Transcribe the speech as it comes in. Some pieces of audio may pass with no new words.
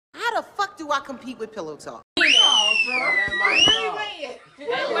do I compete with Pillow Talk? All right.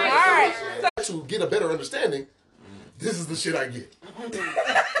 To get a better understanding, this is the shit I get.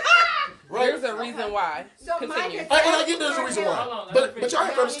 Right? There's a reason why. Continue. And I get there's a reason why. But y'all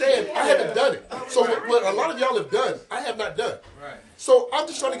have to understand, I haven't done it. So what a lot of y'all have done, I have not done. Right. So I'm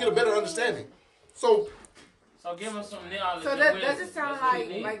just trying to get a better understanding. So give us some knowledge. So that doesn't sound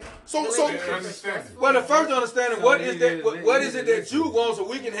like well, the first understanding, what is it that you want so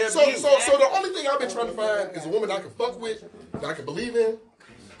we can help you? So the only thing I've been trying to find is a woman I can fuck with, that I can believe in,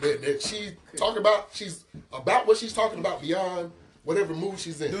 that she talk about, she's about what she's talking about beyond whatever mood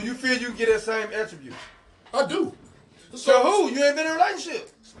she's in. Do you feel you can get that same attribute? I do. So who? You ain't been in a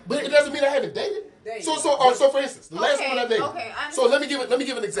relationship. But it doesn't mean I haven't dated. So for instance, the last woman I dated. So let me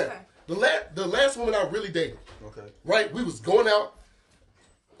give an example. The last woman I really dated. Okay. Right? We was going out.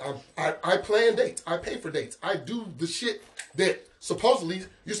 I plan dates. I pay for dates. I do the shit that supposedly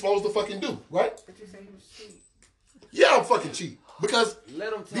you're supposed to fucking do, right? But you say he was cheap. Yeah, I'm fucking cheap. Because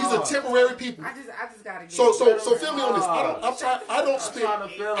these are temporary people. I just gotta get So feel me on this.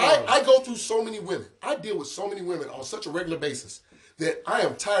 I go through so many women. I deal with so many women on such a regular basis that I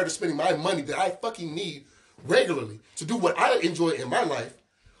am tired of spending my money that I fucking need regularly to do what I enjoy in my life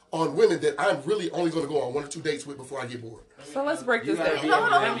on women that I'm really only going to go on 1 or 2 dates with before I get bored. So let's break this down. You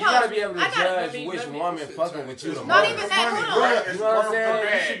gotta be able to judge which woman fucking with you the most. Not even that. Hold on. You know what I'm saying?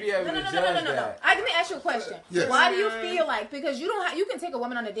 You should be able to judge that. Let me ask you a question. Yes. Why do you feel like, because you don't have, you can take a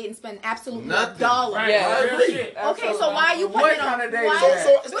woman on a date and spend absolutely Nothing. $1. Right. Yeah. I agree. Okay, so why are you What putting it on? kind of date is What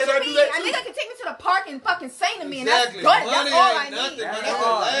that? you And I do mean? that A too. nigga can take me to the park and fucking sing to me, and Exactly. that's good. Money That's all I ain't nothing. need. That's the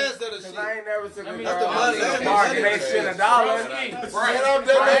last of the Cause shit. I ain't never took a That's girl the money. to the That's park the and they money. spend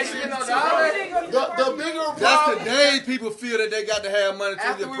 $1. The bigger That's the problem. day people feel that they got to have money to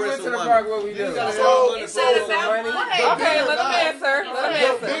After we impress went to a the woman. park, what we do? You gotta So- have money It's for not some about money. money. Okay, let them answer. Let them The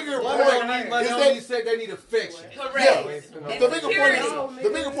answer. bigger Women don't need money. point They is don't need that sex. They need affection. yeah, the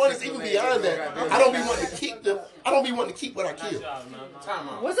bigger point is even beyond that. I don't be wanting to keep what I kill. Time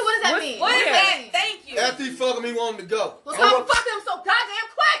out. What does that mean? What is that? Thank you. After he fucking me, want him to go. Well, stop fucking him so goddamn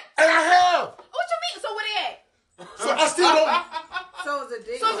quick. And I have. What you mean? So what they at? So I still don't. So it's a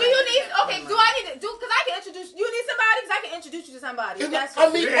date. So do you need? Okay, do I need to do? Because I can introduce. You need somebody? Because I can introduce you to somebody. That's I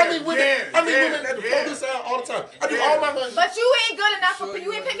meet women at the police out all the time. I do all my hunting. But you ain't good enough for you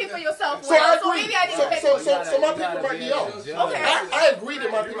ain't picking for yourself. So I agree. maybe I need to pick for you. So my people might be off. Okay. I agree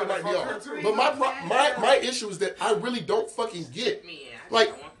that my people might be off. But my issue is that I really don't fucking get.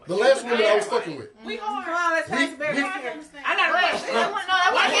 Like the last woman I was fucking with. Come on, let's pass it back. I got a question. I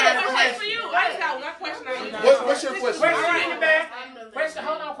want a question for you. I just got one question on you. What's your question? Question in the back. Question,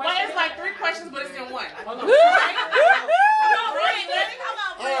 hold on. Well, it's like 3 questions, but it's in one. Hold on.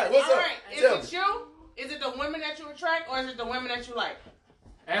 All right, what's up? Is it you? Is it the women that you attract, or is it the women that you like?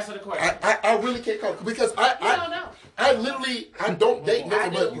 Answer the question. I really can't call because You don't know. I don't date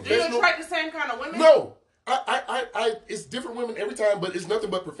nothing but Do you professional. attract the same kind of women? No, I it's different women every time, but it's nothing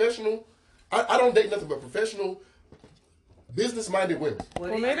but professional. I don't date nothing but professional, business-minded women.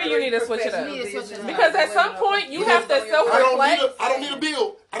 Well, maybe you need to switch it up. You need to switch it up. Because at some point, you have to I self-reflect. don't need a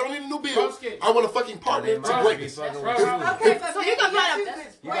bill. I don't need a new bill. I want a fucking partner to break this. Okay, so you can find a.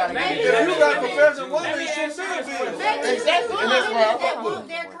 You gotta If you got a professional woman, you shouldn't be a bill. Exactly, and that's why I fuck with them.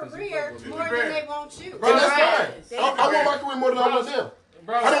 their career more than they want you. And that's fine. I want my career more than I want them.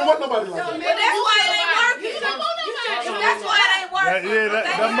 I don't want nobody like that. But that's why it ain't working. That's why it ain't working.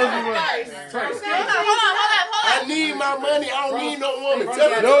 That must be Hold on. I need my money. I don't need no woman. Tell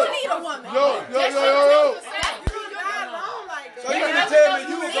me. You need a woman. Yo. So you can tell me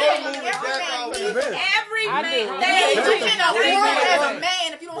you was on the move with Jack all the men. Every I man. do. You cannot afford as a man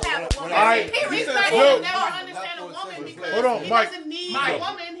if you don't have a woman. All right. Period. Yo. never understand a woman because Hold on, he Mike. doesn't need a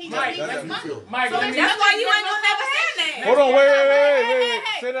woman, he just needs his money. Mike, let me. That's why you ain't gonna never have that. Hold on, wait.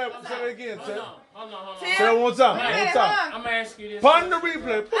 Say that again. Say Hold on. that one time. I'm gonna ask you this. Pardon the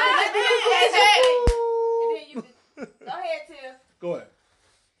replay. Go ahead, Tiff. Go ahead.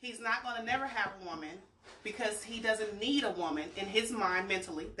 He's not going to never have a woman because he doesn't need a woman in his mind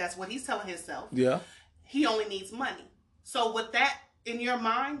mentally. That's what he's telling himself. Yeah. He only needs money. So with that in your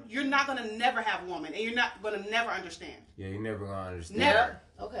mind, you're not going to never have a woman and you're not going to never understand. Yeah, you're never gonna understand. Never.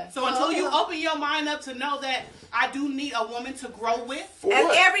 Okay. So until you open your mind up to know that I do need a woman to grow with. As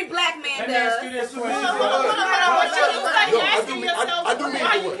every black man Let me does. ask you this question. I do need I do need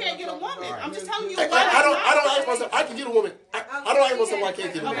why a you woman. can't get a woman. I'm just telling you. I don't ask myself. I can get a woman. I don't like when someone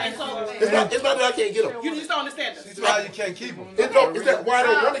can't get them. Okay, so It's not that I can't get them. you just don't understand this. It's why you can't keep them. It's that why I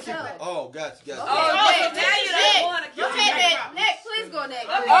don't want to keep them. Oh, gotcha. Oh, Nick, now you don't want to. Okay, Nick. Nick, please go next.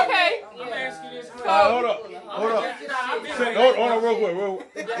 Okay. Hold up. Say, hold on real quick.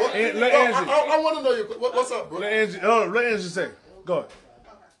 Let Angie. I want to know what's up, bro. Let Angie say. Go ahead.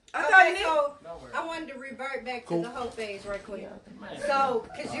 Okay, so I wanted to revert back to the whole phase right quick. So,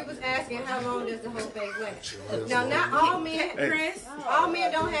 because you was asking how long does the whole phase last? Now, not all men, Chris, all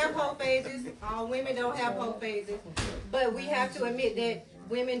men don't have whole phases. All women don't have whole phases. But we have to admit that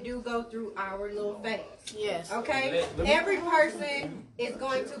women do go through our little phase. Yes. Okay? Every person is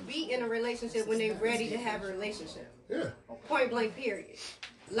going to be in a relationship when they're ready to have a relationship. Yeah. Point blank, period.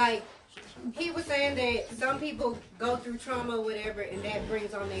 Like, he was saying that some people go through trauma or whatever and that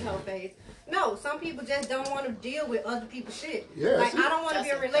brings on their whole phase. No, some people just don't want to deal with other people's shit. Yeah, like, I don't want to be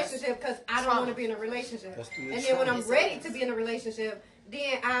in a relationship because I don't want to be in a relationship. And then when I'm ready to be in a relationship,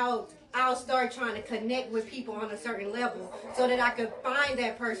 then I'll start trying to connect with people on a certain level so that I could find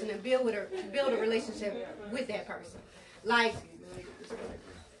that person and build a relationship with that person. Like,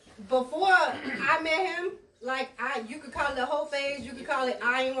 before I met him, like, you could call it the whole phase, you could call it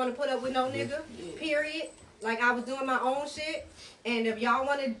I ain't want to put up with no nigga, period. Like, I was doing my own shit, and if y'all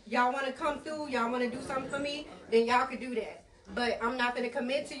want to come through, y'all want to do something for me, then y'all could do that. But I'm not going to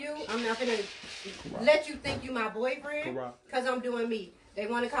commit to you. I'm not going to let you think you my boyfriend, because I'm doing me. They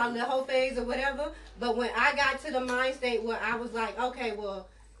want to call it the whole phase or whatever, but when I got to the mind state where I was like, okay, well,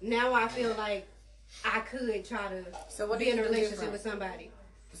 now I feel like I could try to be in a relationship with somebody.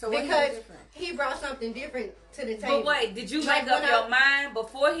 So because he brought something different to the table. But wait, did you make up your mind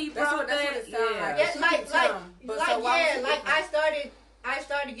before he brought that? I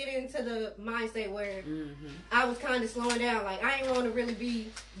started getting into the mindset where I was kind of slowing down. Like, I ain't want to really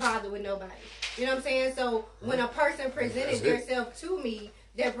be bothered with nobody. You know what I'm saying? So when a person presented themselves to me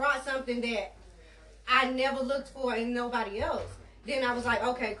that brought something that I never looked for in nobody else, then I was like,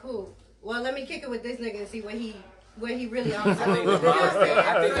 okay, cool. Well, let me kick it with this nigga and see where he really are. I think the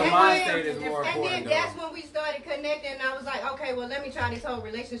mind state is more important. And then that's when we started connecting. And I was like, okay, well, let me try this whole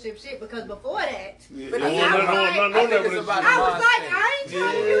relationship shit because before that, I was like, I ain't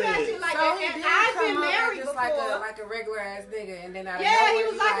trying to do that shit like that. And I've been married before, like a regular ass nigga, and then he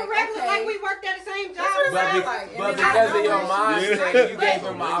was like a regular, like we worked at the same job. But because of your mind state, you gave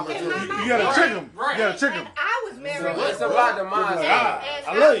him an opportunity. You gotta trick him. You gotta trick him. I was married. It's about the mind state.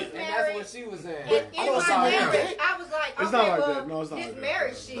 I love you. And that's what she was saying. I was like, okay, it's not like well, that. No, it's not this like that.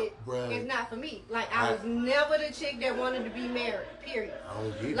 marriage shit is not for me. Like, I was never the chick that wanted to be married. Period.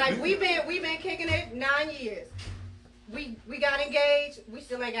 Like, we've been kicking it 9 years. We got engaged. We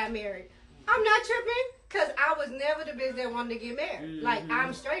still ain't got married. I'm not tripping because I was never the bitch that wanted to get married. Like,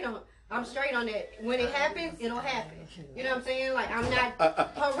 I'm straight on that. When it happens, it'll happen. You know what I'm saying? Like, I'm not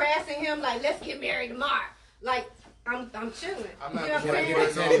harassing him. Like, let's get married tomorrow. Like, I'm chilling. You know what I'm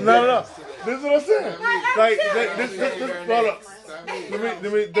saying? No. This is what I'm saying. Like, this, hold up. Let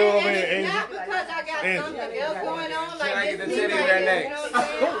me throw over here, Angie. Not because I got something else going on. Like, this teddy bear next.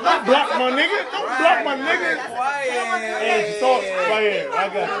 Don't block my nigga. Don't block my nigga. Angie, talk right here. I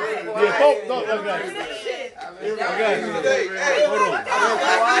got it. Yeah, talk. I got it. I got it. Hey, hold on.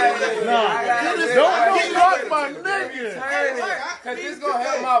 Don't block my nigga. Cause this gonna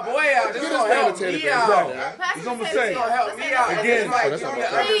help my boy out. This gonna help me out. It's gonna say. This gonna help me out. Again. It's like give me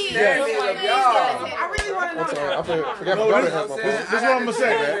understanding of y'all. I really want to know. I forgot this is what I'm gonna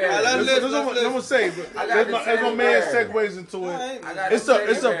say, man. This is what I'm gonna say. As my man segues into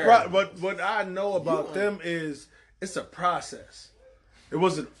it, but what I know about them is it's a process. It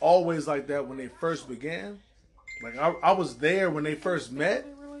wasn't always like that when they first began. Like, I was there when they first met.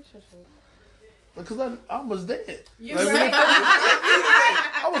 Because I was there.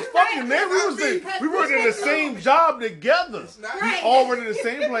 I was fucking there. We were in the same job together. We all were in the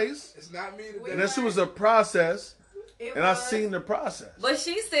same place. It's not me today. And this was a process. And I seen the process. But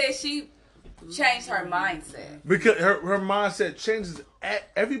she said she changed her mindset. Because her mindset changes.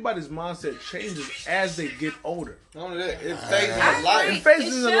 Everybody's mindset changes as they get older. Not only that, it phases in life. It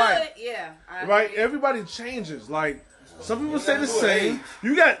phases in life. Yeah. Right? Everybody changes. Like, some people say the same.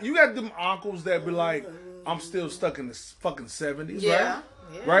 You got them uncles that be like, I'm still stuck in the fucking 70s, right?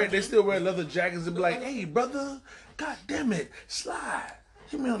 Right? They still wear leather jackets and be like, hey, brother, god damn it, slide.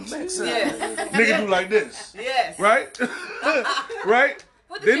 Hit me on the backside. Yes. Nigga do like this. Yes. Right? Right?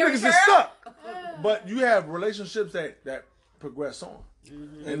 Them niggas is stuck. But you have relationships that progress on.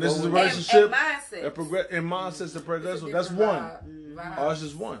 And this is a relationship that progress in mindsets that progress on. That's one. Ours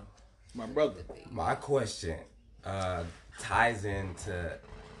is one. My brother. My question ties into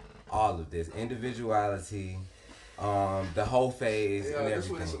all of this. Individuality, the whole phase and everything. That's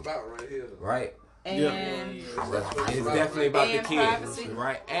what it's about right here. Right? And it's definitely about the kids, privacy.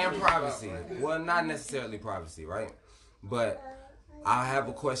 right? And privacy. Well, not necessarily privacy, right? But I have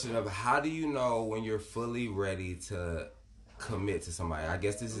a question of how do you know when you're fully ready to commit to somebody? I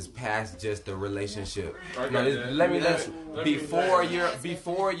guess this is past just the relationship. Before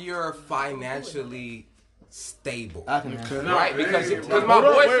you're financially stable, right?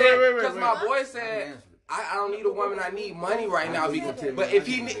 Because my boy said. I don't need a woman. I need money right now. But if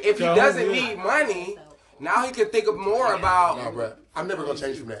he doesn't need money, now he can think of more about. No, bro. I'm never gonna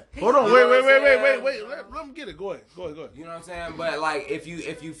change from that. Hold on, wait. Let him get it. Go ahead. You know what I'm saying? But like, if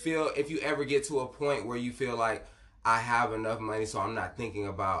you ever get to a point where you feel like I have enough money, so I'm not thinking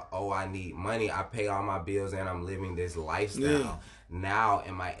about I need money. I pay all my bills and I'm living this lifestyle. Yeah. Now,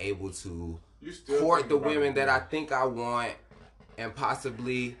 am I able to court the women that I think I want and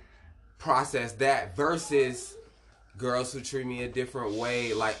possibly process that versus girls who treat me a different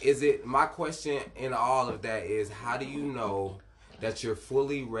way? Like, my question in all of that is, how do you know that you're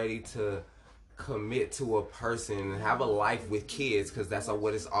fully ready to commit to a person and have a life with kids? Because that's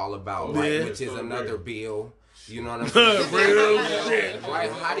what it's all about, right? Which is another bill. You know what I'm saying?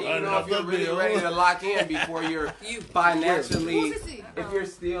 Right? How do you know if you're really ready to lock in before you're financially, if you're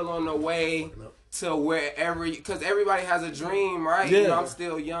still on the way to wherever, because everybody has a dream, right? Yeah. You know, I'm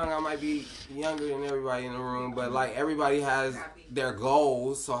still young. I might be younger than everybody in the room, but like everybody has their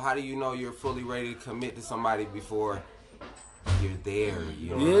goals. So how do you know you're fully ready to commit to somebody before you're there?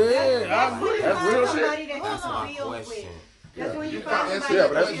 You know I agree. That's real shit. That's my question. That's when you find somebody. Yeah,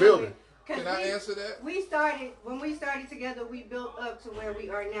 but that's building. Can I answer that? When we started together, we built up to where we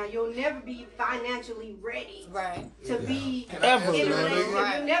are now. You'll never be financially ready to be in a relationship.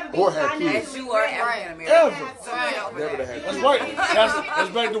 You'll never be financially you are ready. Ever. Never to have. That's right. That's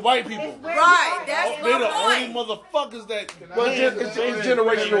back to white people. Right, that's They're my the only point. motherfuckers that. Well, it's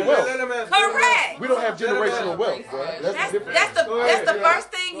generational wealth. Correct. We don't have generational wealth, bro. That's different. That's the first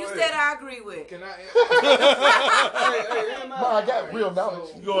thing you said I agree with. Can I I got real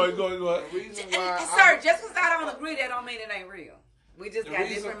knowledge. Go ahead. Sir, just because I don't agree, that don't mean it ain't real. We just got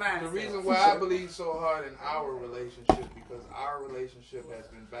different mindsets. The reason why I believe so hard in our relationship, because our relationship has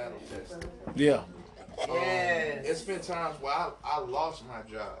been battle tested. Yeah. It's been times where I lost my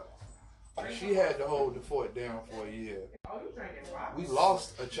job. She had to hold the fort down for a year. We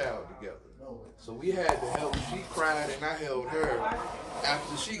lost a child together. So we had to help. She cried and I held her.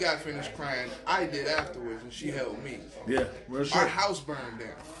 After she got finished crying, I did afterwards and she held me. Yeah, real shit. Our house burned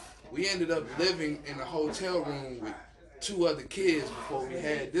down. We ended up living in a hotel room with 2 other kids before we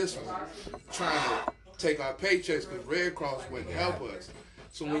had this one, trying to take our paychecks because Red Cross wouldn't help us.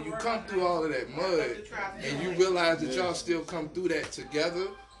 So when you come through all of that mud and you realize that y'all still come through that together,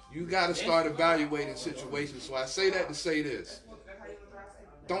 you got to start evaluating situations. So I say that to say this.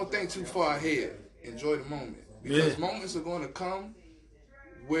 Don't think too far ahead. Enjoy the moment. Because moments are going to come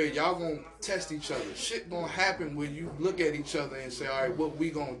where y'all going to test each other. Shit going to happen where you look at each other and say, all right, what we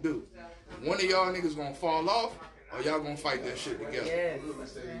going to do? One of y'all niggas going to fall off or y'all going to fight that shit together.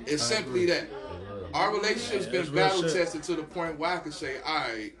 It's simply that. Our relationship's been battle tested to the point where I can say, all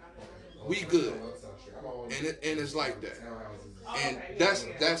right, we good. And it's like that. And that's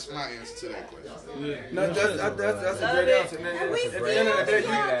my answer to that question. No, that's a great answer. At the end of the day,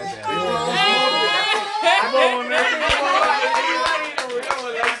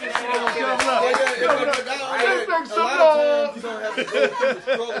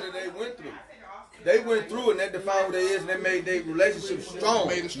 they went through and that defined who they is and they made their relationship strong.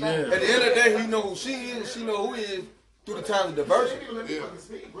 At the end of the day, he know who she is and she know who he is through the times of diversity. Yeah.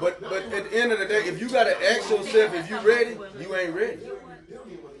 But at the end of the day, if you gotta ask yourself if you ready, you ain't ready.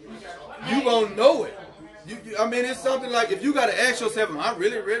 You gonna know it. I mean, it's something like if you gotta ask yourself, am I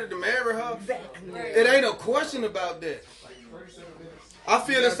really ready to marry her? It ain't a question about that. I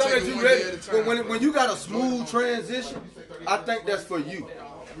feel it's something that you ready. When you got a smooth transition, I think that's for you.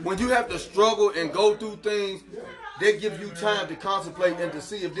 When you have to struggle and go through things, they give you time to contemplate and to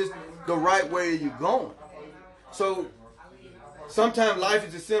see if this the right way you're going. So sometimes life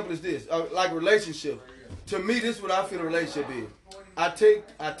is as simple as this, like relationship. To me, this is what I feel a relationship is. I take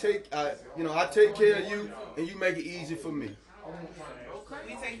care of you, and you make it easy for me.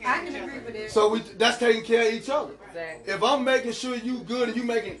 I can agree with that. So that's taking care of each other. Exactly. If I'm making sure you good and you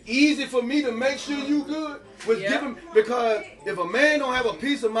making it easy for me to make sure you good, because if a man don't have a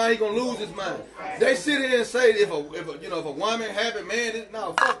peace of mind, he gonna lose his mind. They sit here and say if a woman happy, man,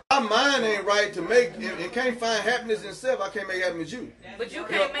 fuck. mind ain't right to make and can't find happiness in self, I can't make happiness you. But you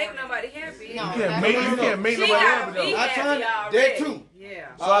can't make nobody happy. You can't make nobody happy though. I try that too.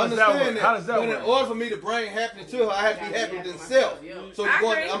 Yeah. So I understand how does that but work? in order for me to bring happiness to her, I have to be happy within self. So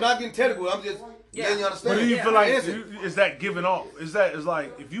I'm not getting technical. I'm just letting you understand. But do you feel like is that giving off? Is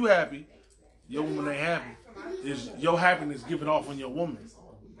like if you happy, your woman ain't happy. Is your happiness giving off on your woman?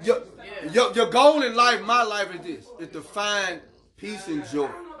 Your goal in life, my life is this: is to find peace and joy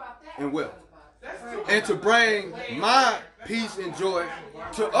and wealth, and to bring my peace and joy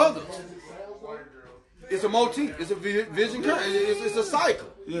to others. It's a motif. It's a vision. It's a cycle.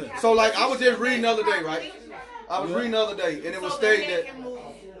 Yeah. So like I was just reading the other day, right? I was reading the other day, and it was stating that.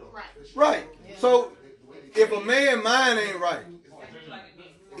 Right. So if a man's mind ain't right,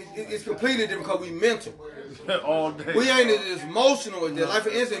 it's completely different because we mental. All day. We ain't as emotional as that. Like for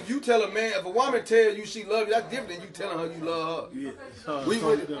instance, if you tell a man, if a woman tell you she love you, that's different than you telling her you love her. Yeah.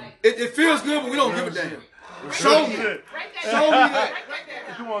 It feels good, but we don't give a damn. Show me. Show me that.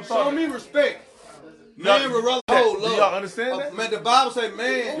 Show me respect. Man would rather hold love. Do y'all understand that? Man, the Bible say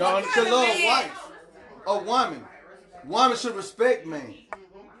man should love wife. A woman. Woman should respect man.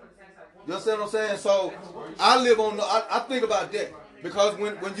 You understand what I'm saying? So I live on I think about that. Because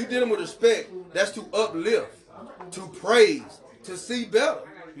when you're dealing with respect, that's to uplift, to praise, to see better.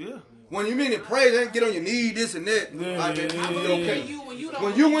 Yeah. When you mean to praise, ain't get on your knee, this and that. Okay.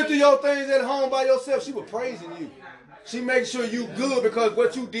 When you went through your things at home by yourself, she was praising you. She made sure you good because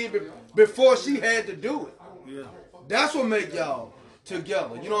what you did before she had to do it. Yeah. That's what make y'all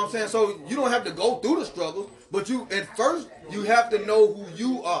together. You know what I'm saying? So you don't have to go through the struggles, but at first you have to know who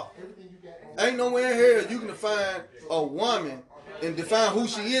you are. Ain't nowhere in here you can define a woman and define who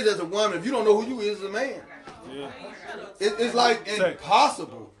she is as a woman if you don't know who you is as a man. Yeah. It's like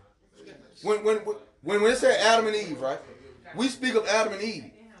impossible. When it said Adam and Eve, right? We speak of Adam and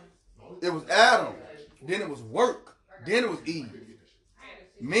Eve. It was Adam, then it was work, then it was Eve.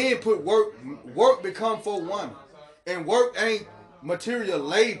 Men put work become for woman. And work ain't material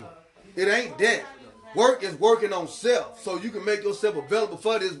labor. It ain't that. Work is working on self so you can make yourself available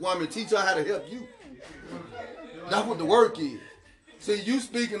for this woman, teach her how to help you. That's what the work is. See, you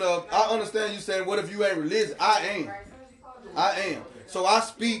speaking of, I understand you saying, what if you ain't religious? I am. So I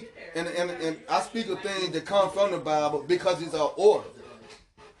speak, and I speak of things that come from the Bible because it's our order.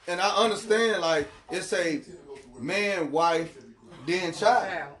 And I understand, like, it's a man, wife, then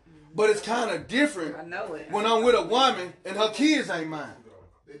child. But it's kind of different when I'm with a woman and her kids ain't mine.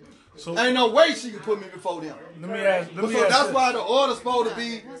 So ain't no way she can put me before them. Let me ask that's why the order's supposed to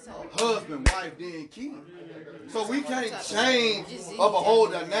be husband, wife, then kid. So we can't change up a whole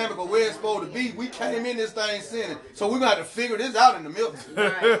dynamic of where it's supposed to be. We came in this thing sinning. So we're going to have to figure this out in the middle. We're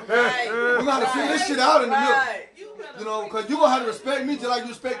going to have to figure this shit out in the middle. You know, because you're going to have to respect me just like you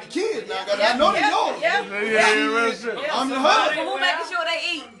respect the kids now. I know they're yours. I'm the husband. Who making sure they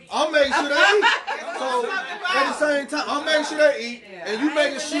eat? I'm making sure they eat. So at the same time, I'm making sure they eat, and you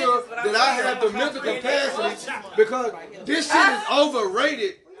making sure that I have the mental capacity because this shit is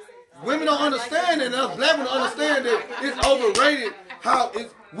overrated. Women don't understand it, and us black women don't understand that it's overrated how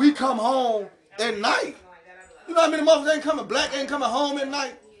we come home at night. You know how many motherfuckers black ain't coming home at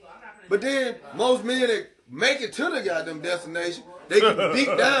night? But then most men that make it to the goddamn destination, they get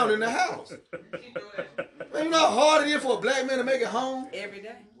beat down in the house. Man, you know how hard it is for a black man to make it home? Every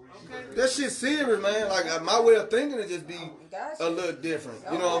day. That shit serious, man. Like my way of thinking is just be a little different.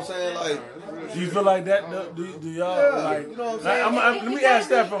 You know what I'm saying? Like, do you feel like that? Do y'all like? You know what I'm saying? Let me ask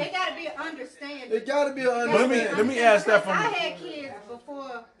that from. It gotta be an understanding. It gotta be an understanding. Let me ask that from. I had kids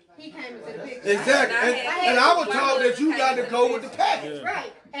before he came into the picture. Exactly. And I was told that you got to go with the package.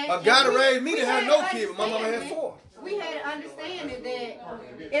 Right. A guy that raised me to have no kid, but my mama had 4. We had an understanding that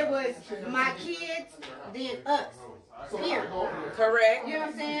it was my kids, then us. Here. Correct. You know what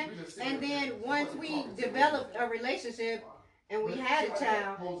I'm saying? And then once we developed a relationship and we had a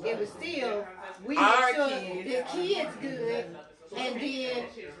child, it was still, we made sure the kids good. And then,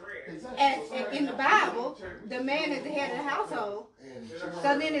 as in the Bible, the man is the head of the household.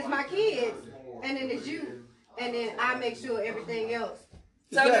 So then it's my kids, and then it's you. And then I make sure everything else.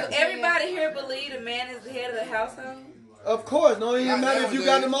 So do everybody here believe the man is the head of the household? Of course, no, it doesn't matter if you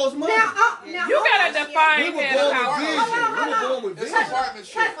got the most money. Now, You gotta define head of household. We were born with vision.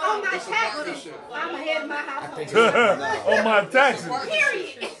 Because on my taxes, I'm ahead of my household. On my taxes.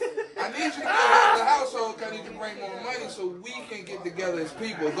 Period. I need you to get out of the household because you can bring more money so we can get together as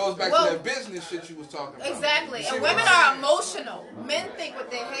people. It goes back to that business shit you was talking about. Exactly. And women are emotional. Men think with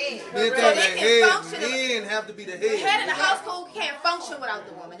their head. Men So they can function. Men have to be the The head. head of the household can't function without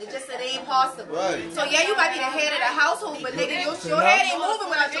the woman. It ain't possible. Right. So yeah, you might be the head of the household, but nigga, your head ain't moving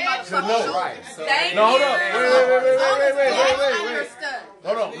without your motherfucking shoulders. No, hold up. Wait. Understood.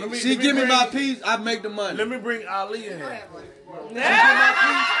 Hold on. She give me my piece, I make the money. Let me bring Ali in here. She give my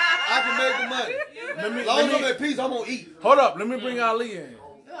piece, I can make the money. As long as I'm at peace, I'm gonna eat. Hold up. Let me bring Ali in. Give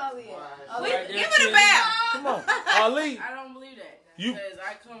it a bow. Come on, Ali. I don't believe that. Because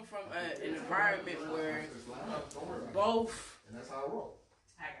I come from an environment where both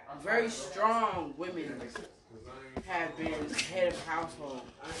very strong women have been head of household.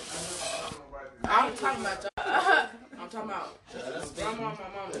 I'm talking about grandma and my mama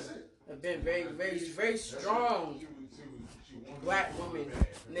have been very strong black women,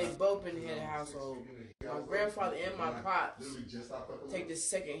 and they've both been head of household. My grandfather and my pops take the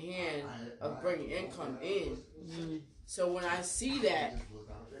second hand of bringing income in. So when I see that,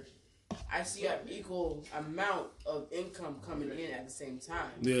 I see an equal amount of income coming in at the same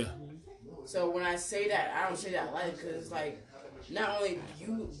time. Yeah. So when I say that, I don't say that lightly because it's like, not only do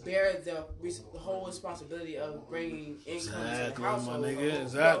you bear the whole responsibility of bringing income to the household, my nigga, you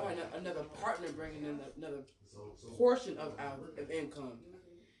exactly. got another partner bringing in another portion of income.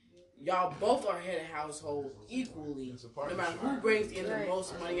 Y'all both are head of household equally, no matter who brings in the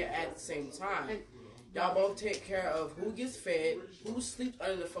most money at the same time. Y'all both take care of who gets fed, who sleeps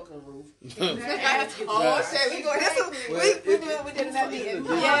under the fucking roof. Oh shit, we did that meeting.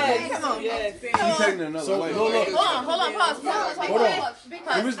 Yeah, come on. You taking it another way. Hold on, pause.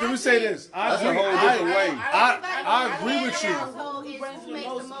 Let me say this. I agree with you.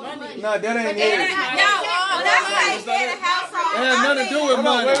 Nah, that ain't it. When I say head of household, It has nothing to do with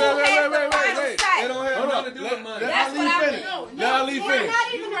money. Wait. It don't have nothing to do with money. Let Ali finish. Let Ali We're finish. not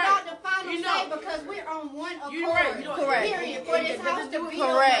even about the final say because we're on one accord. Period. For this house to be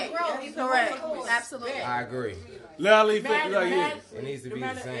Correct. Correct. Absolutely. I agree. Let Ali finish. It needs to be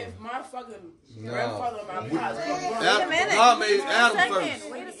the same. If my fucking grandfather and my pops God made Adam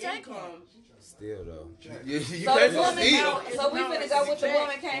first. Wait a second. Still though. You So can't the woman steal. so we finna go with the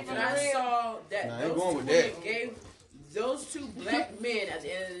woman came from And the I real. saw that Nah, I ain't those going two with women that. gave those two black men at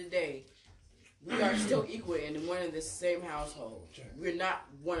the end of the day, we are still equal in one of the same household. We're not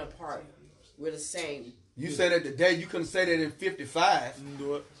one apart. We're the same. You said that today. You couldn't say that in 55.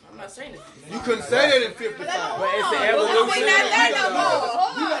 Do it. I'm not saying it. You couldn't say that in 55. But it's the evolution.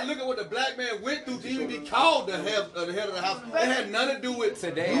 You gotta look at what the black man went through to even be called the head of the house. It had nothing to do with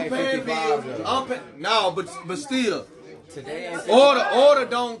Today you ain't paying 55 bills. though. No, but still, Today ain't order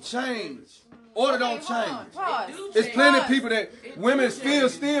don't change. Order don't change. There's plenty of people that women still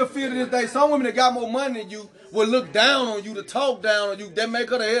feel to this day. Some women that got more money than you will look down on you, to talk down on you. That make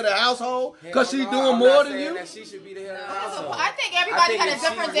her the head of the household because she's doing more than you. That she should be the head of the household. I think everybody got a if she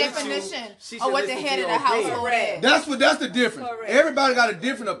different with you, definition she of should what the listen head to of your the household opinion. is. That's the difference. Everybody got a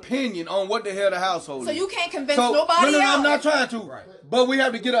different opinion on what the head of the household is. So you can't convince So, nobody no, else. I'm not trying to. But we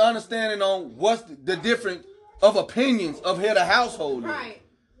have to get an understanding on what's the difference of opinions of head of household is. Right.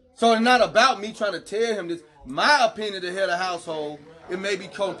 So it's not about me trying to tell him this. My opinion of the head of household, it may be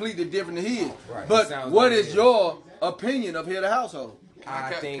completely different than his. Right. But what is your opinion of head of household?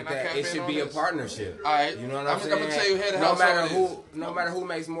 I think that it should be a partnership. All right. You know what I'm saying? I'm gonna tell you head of no matter household no matter who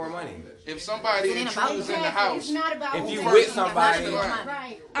makes more money. If somebody intrudes in the house, It's not about If who you works, with it's somebody- about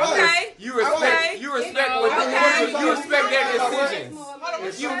right. Okay. You respect their decisions.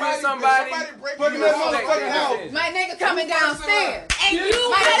 If you with somebody, Break in that motherfucking house. My nigga coming downstairs. And you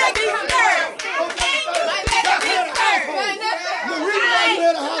My better nigga be come first. My nigga be first. My nigga. The reason why you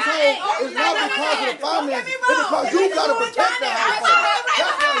head of household is not because of the finances. It's because you gotta protect the household.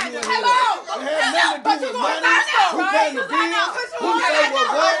 That's why you in here. It has nothing to do with money. Who paying the bills? Who say what?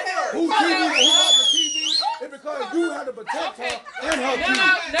 Who TV? Who watching TV? It's because you have to protect her and her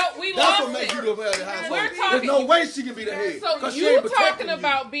kids. No, we That's lost what makes it. you the head of the household. We're There's talking- no way she can be the head. So Because she you ain't talking protecting you.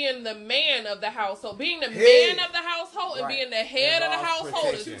 about being the man of the household. Being the Head. man of the household and Right. being the head of the Involves household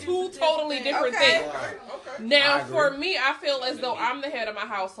protection. is two totally different Okay. things. I Now, agree. for me, I feel as though I'm the head of my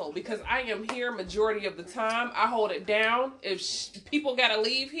household because I am here majority of the time. I hold it down. If people got to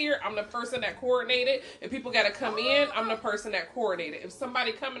leave here, I'm the person that coordinated. If people got to come in, I'm the person that coordinated. If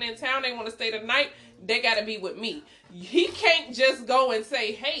somebody coming in town, they want to stay the night, they got to be with me. He can't just go and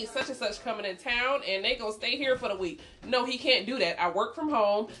say, hey, such and such coming in town and they gonna stay here for the week. No, he can't do that. I work from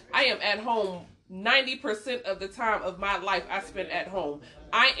home. I am at home 90% of the time of my life I spend at home.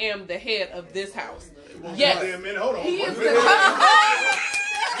 I am the head of this house. Yes. Hold on. He is the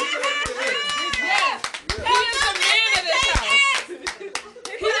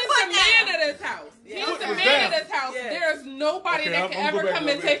his house. There's nobody that can ever come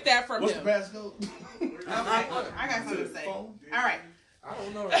and take that from What's him. the passcode? I got something to say. All right. I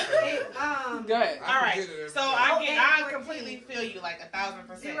don't know. Go ahead. All right. So I completely feel you like 1,000%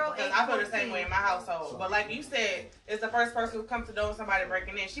 because I feel the same way in my household. But like you said, it's the first person who comes to the door with somebody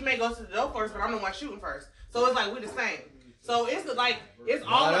breaking in. She may go to the door first, but I'm the one shooting first. So it's like we're the same. So it's like it's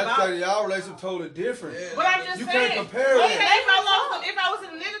all that's about. y'all relationship totally different. But I'm just you saying. can't compare it. If I was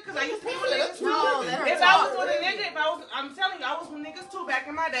a nigga, because I used to be with niggas too. If I was with a nigga, I'm telling you, I was with niggas too back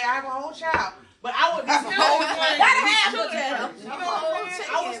in my day. I have a whole child. But I would be still the one shooting first. You know what I'm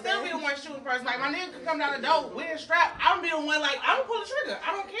saying? I would still be the one shooting first. Like, my nigga could come down the door with a strap. I'm gonna be the one, like, I'm gonna pull the trigger. I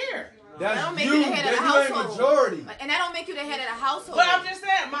don't care. That's that don't make you. you the head of the household. Majority. And that don't make you the head of the household. But I'm just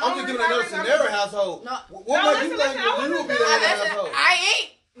saying, I'm just giving another scenario household. No. What makes you think that you will be the head of the household? I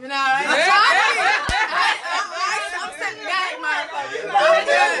ain't. You know, I'm sitting back, motherfucker.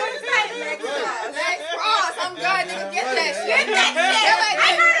 Legs crossed. I'm good. Nigga, get that shit.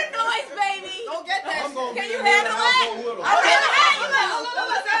 I heard a noise, baby. Don't get that shit. Can you handle it? I can handle it.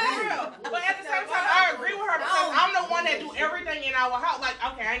 But at the same time, I agree with her because I'm the one that do everything in our house. Like,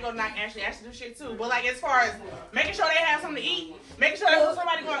 okay, I ain't gonna knock Ashley. Ashley do shit too. But like, as far as making sure they have something to eat, making sure that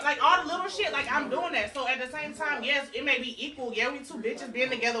somebody going, like all the little shit, like I'm doing that. So at the same time, yes, it may be equal. Yeah, we two bitches being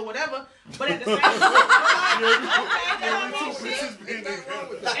together, whatever. But at the same time, okay, that don't mean shit. And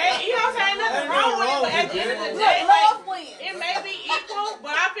you know what I'm saying? Nothing wrong with it. But at the end of the day, like, it may be equal,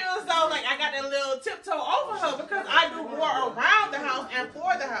 but I feel as though like I got that little tiptoe over her because I do more around the house and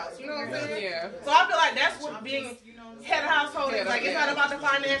for the house. You know what I'm saying? Yeah. So I feel like that's what being head of household is. Like, it's not about the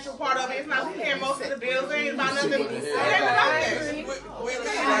financial part of it. It's not who paying most of the bills. It ain't about nothing. It ain't about that. With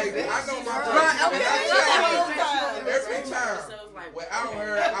me, like, I know my person. Every time, without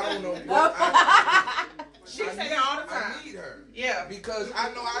her, I don't know what She say that all the time. I need her. Yeah. Because I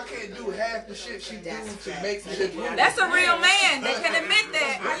know I can't do half the shit she do to make the shit work. That's a real man. They can admit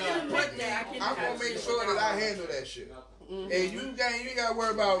that. I'm gonna make sure that I handle that shit. And you ain't gotta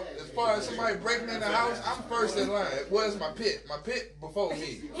worry about as far as somebody breaking in the house. I'm first in line. It was my pit before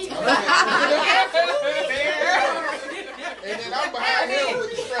me. And then I'm behind him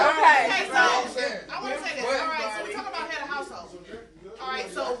with the strap. Okay, You know what I'm saying? I want to say this. All right, so we talk about head of household. All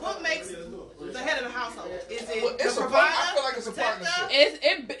right, so what makes the head of the household? Is it It's the I provider? feel like it's a partnership.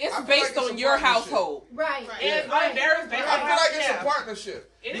 It's based on your household. Right. It varies based I on feel like it's yeah. a partnership.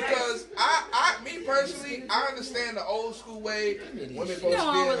 Because me personally, I understand the old school way. Women supposed to be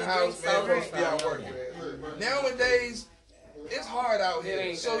in the house, men supposed to be out working. Nowadays, it's hard out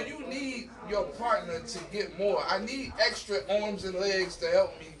here. So you need your partner to get more. I need extra arms and legs to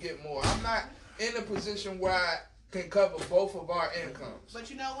help me get more. I'm not in a position where I can cover both of our incomes. But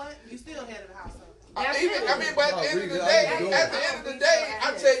you know what? You still head of the household. But at the end of the day,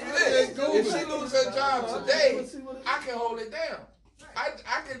 I tell you this: if she loses her job today, I can hold it down.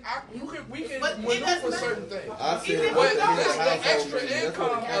 We can maneuver certain things. But the extra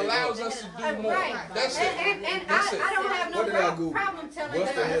income allows us to do more. That's it. And I don't have no problem telling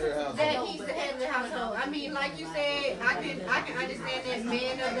her that he's the head of the household. I mean, like you said, I can understand that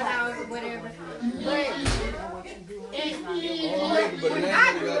man of the house or whatever. But when I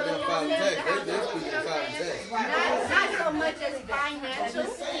grew up, not so much as financial,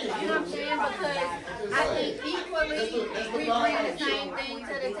 you know what I'm saying? Because I think equally we bring the same thing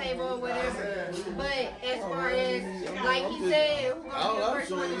to the table or whatever. But as far as, like he said, who's going to be the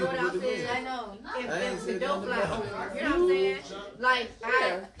first one to go downstairs? I know. If the door fly open, you know what I'm saying? Like,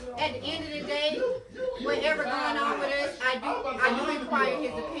 at the end of the day, whatever going on with us, I do require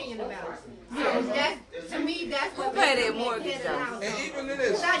his opinion about it. So that's, to me, that's what pay that mortgage. And even in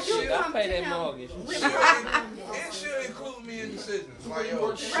this, I pay that mortgage. It should include me in decisions. Like,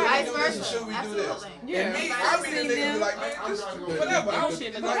 yo, should we do this or should we do this? And me, I be the nigga like, man, just whatever. I don't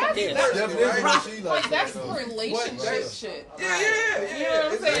Like, that's relationship shit. Yeah. You know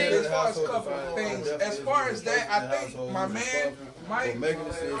what I'm saying? As far as a couple of things, as far as that, I think my man, Mike,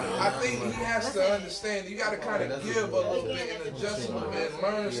 I think he has to understand. You got to kind of give a little bit and adjust a little bit and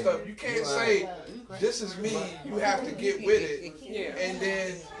learn stuff. You can't say, this is me, you have to get with it. And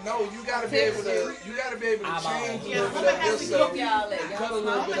then, no, you got to be able to, change a little bit of yourself and cut a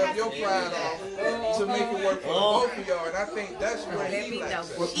little bit of your pride off to make it work for both of y'all. And I think that's where he lacks at.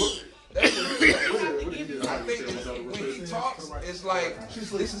 That's what he lacks. I think when he talks, it's like,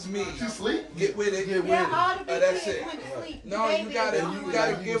 this is me. Get with it. That's it. No, you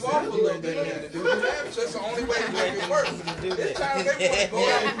gotta give off a little bit. That's the only way to make it work. This time they want to go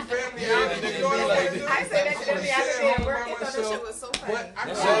out with family out and you know what I want to do. I said that to me after they work. I thought that shit was so funny. But I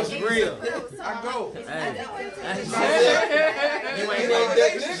go.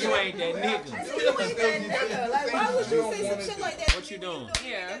 You ain't ain't that nigga. You ain't that nigga. Like, why would you say some shit like that? What you doing?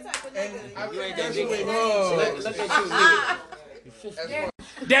 Yeah. You ain't that nigga. Look at you, nigga.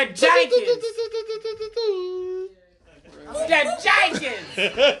 That Jenkins. That Jenkins.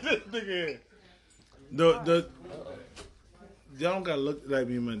 Nigga. The y'all don't gotta look like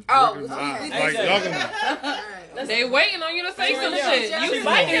me, man. Oh, like y'all can. They waiting on you to say some shit. You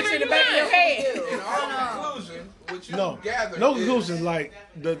fighting in the back of your head. In all conclusion, what you No conclusion. Like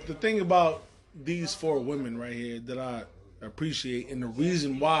the thing about these 4 women right here that I appreciate, and the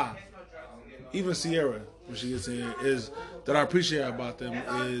reason why, even Sierra, when she gets in here, is that I appreciate about them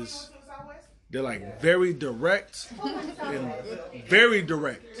is they're like very direct and very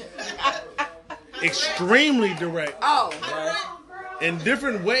direct. Extremely direct. Oh. In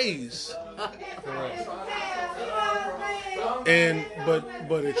different ways. And but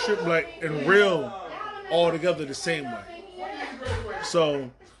it trip like and real all together the same way. So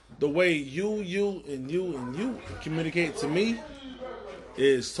the way you communicate to me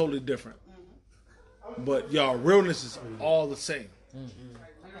is totally different. But y'all realness is all the same.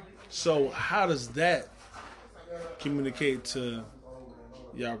 So how does that communicate to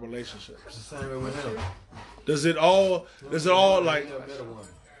y'all relationships? Does it all like?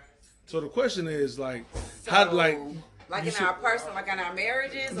 So the question is like, how like? Like in our personal, like in our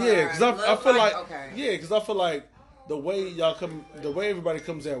marriages. Yeah, because I feel like okay. yeah, because I feel like the way everybody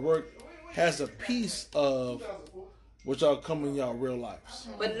comes at work has a piece of what y'all come in y'all real lives.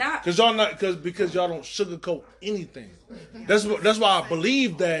 But not because y'all don't sugarcoat anything. That's why I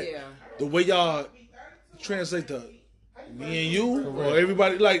believe that the way y'all translate the me and you or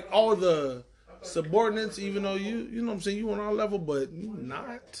everybody, like all the subordinates, even though you know what I'm saying, you on our level, but you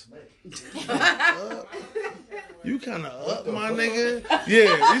not. You kind of up, my nigga.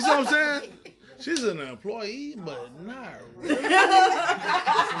 Yeah, you see what I'm saying? She's an employee, but not really.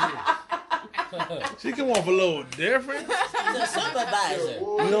 She come off a little different. The supervisor.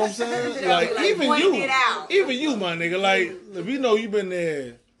 You know what I'm saying? Like even you, my nigga. Like if you know you've been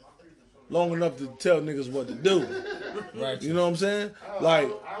there long enough to tell niggas what to do. Right. You know what I'm saying? Like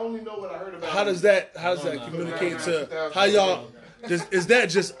I only know what I heard about. how does that communicate to how y'all? Is that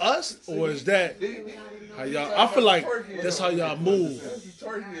just us or is that how y'all? I feel like that's how y'all move.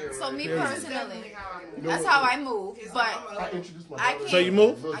 So me personally, that's how I move. But I can't. So you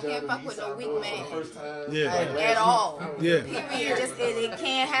move? I can't fuck with no weak man. Yeah. At all. Yeah. Period. Just it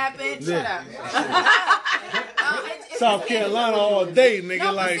can't happen. Yeah. Shut up. South Carolina all day, nigga.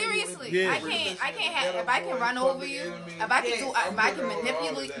 No, like seriously, yeah. I can't have. If I can run over you, if I can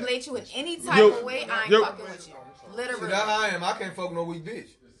manipulate you in any type of way, I ain't fucking with you. Literally. See, that I am. I can't fuck with no weak bitch.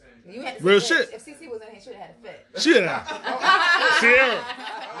 You had to Real say shit. If CC was in here, she would have had a fit. She didn't have. Sierra.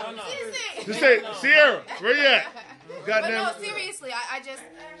 Just say Sierra. Where you at? But no, seriously,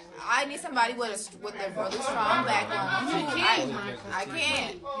 I need somebody with a really strong backbone. I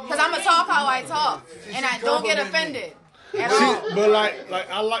can't, cause I'm gonna talk how I talk, and I don't get offended at all. But like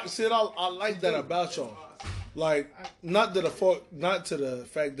I like that about y'all. Like not to the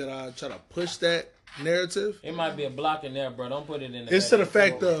fact that I try to push that narrative. It might be a block in there, bro. Don't put it in the It's to the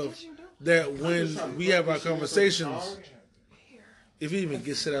fact of that when we have our conversations, if it even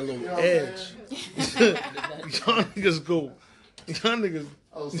gets to that little edge, y'all niggas go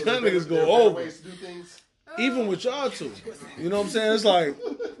over. Even with y'all two. You know what I'm saying? It's like,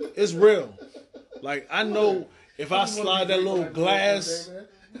 it's real. Like, I know if I slide that little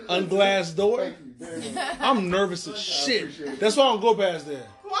unglassed door, I'm nervous as shit. That's why I don't go past there.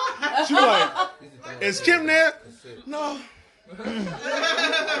 She like, is Kim there? No.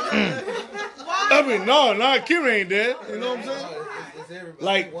 I mean, no, Kim ain't there. You know what I'm saying?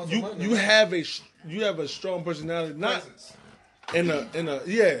 Like you have a strong personality, not in a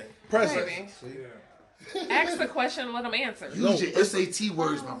presence. Ask the question and let them answer. Use your SAT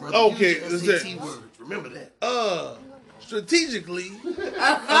words, my brother. Okay, Use your SAT words. Remember that. Strategically.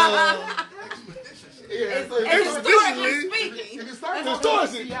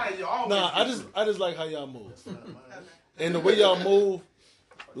 Nah, I just like how y'all move. And the way y'all move,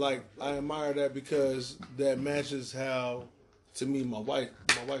 like I admire that because that matches how, to me, my wife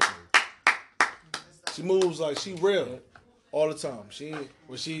moves. She moves like she real all the time.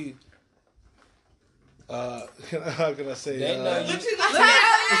 How can I say? They know you. See,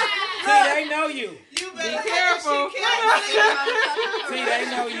 they know you. Be careful. See, they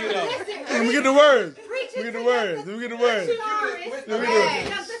know you though. Let me get the words.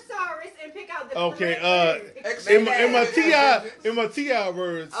 Okay, in my T.I.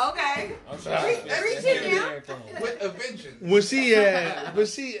 words. Okay. With a vengeance. When she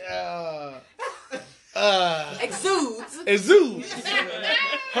exudes.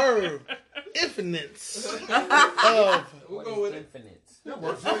 her infinites of We'll go with infinite.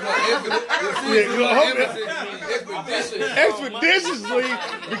 Expeditiously,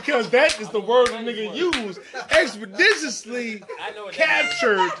 because that is the word the nigga used. Expeditiously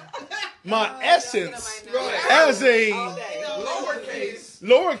captured my essence as a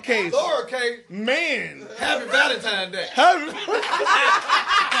lowercase man. Happy Valentine's Day. That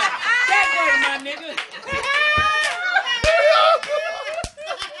way, my nigga.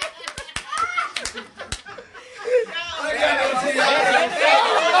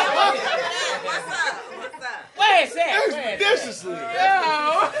 Where's that? Expeditiously.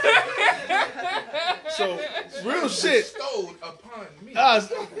 So, real shit. Bestowed upon me.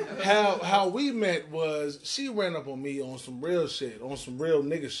 How we met was she ran up on me on some real shit, on some real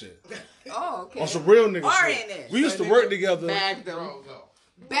nigga shit. Oh, okay. On some real nigga Hard shit. in it. We used to work together. Bag them.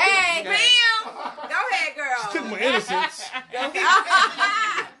 Bang! Bam! Go ahead, girl. Took my innocence.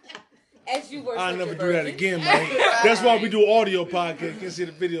 As you were. I'll never do that again, man. That's why we do audio podcast. You can see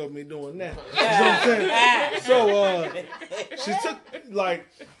the video of me doing that. You know what I'm saying? So she took like,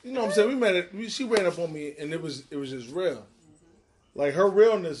 you know what I'm saying? We met it. She ran up on me, and it was just real. Like her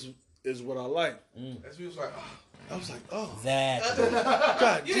realness is what I like. That's what he was like. Oh. I was like, oh, exactly.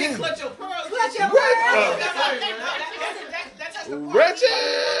 God You damn. didn't clutch your pearls. Clutch your pearls. Wretched.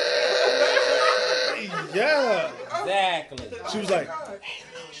 Yeah. Exactly. She was like, hey,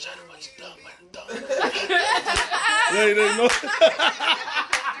 no, shut up, what you done, man, done. No.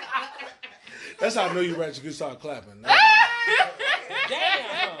 That's how I know you ratchet. You start clapping.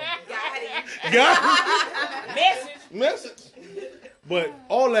 Damn. Got Message. Message. But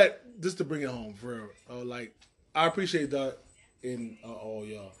all that, just to bring it home, for real. Like, I appreciate that in all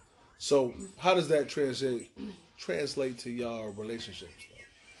y'all. So, how does that translate to y'all relationships? Though?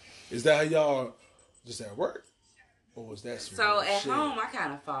 Is that how y'all just at work, or was that some So real at shit? home, I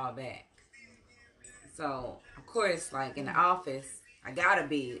kind of fall back. So of course, like in the office, I gotta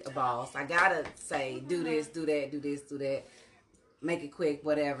be a boss. I gotta say, do this, do that, do this, do that. Make it quick,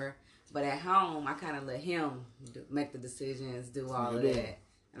 whatever. But at home, I kind of let him make the decisions, do all of that,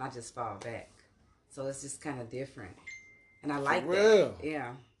 and I just fall back. So it's just kind of different, and I like that.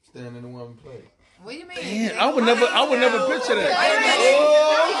 Yeah. Stand in the woman place. What do you mean? Man, I would never picture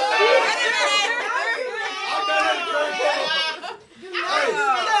that.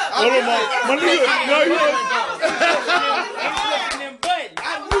 Hold on, my nigga. No, you I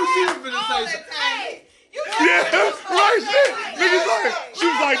knew she was finna say something. yeah, right shit. Niggas like, she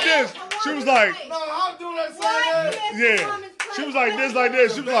was like this. She was like, No, I'm doing that same thing. yeah. She was like this, like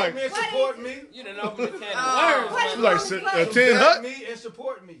this. She was like, Man, support me. You done opened the can of worms. she was like, 10 hut. Me and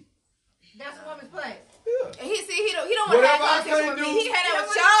support me. That's a woman's place. And he don't want to have Whatever I that conversation can't with me. do- He had that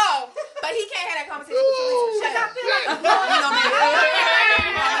with y'all, but he can't have that conversation with you. Shut up.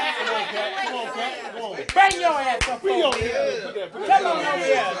 Bring your ass up. Bring your Come on over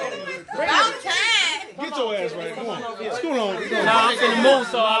here. About time. Get your ass right. Come on. Scoot on. Nah, I'm finna move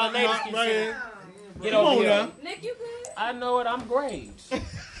so all the ladies can Right see. here. Get Come over on here. now. Nick, you good? I know it. I'm great.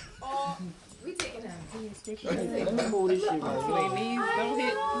 We taking out. Let me move this shit right here. Knees don't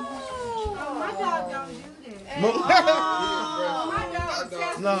hit. Oh, my dog don't do that. My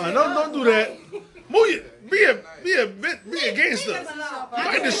dog. Nah, don't do that. Move it. Be a gangster.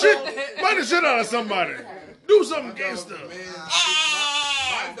 Bite the shit out of somebody. Do something gangster.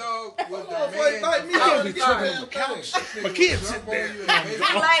 My dog was the Wait, man. bite me You can't on be the tripping goddamn on the couch. couch. My kids sit there.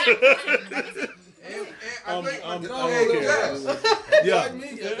 I'm okay. Yeah.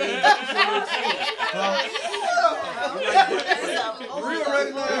 Real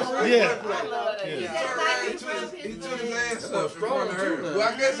recognize. Yeah. He took his ass up in front of her. Well, I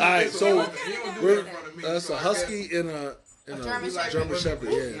guess All right, it's so he don't do it we're in front of me. that's So a I husky guess and a German Shepherd.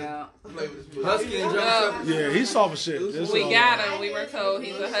 Yeah. Yeah. play with his Husky and German. Yeah, he's soft as shit. This We all- got him. We were told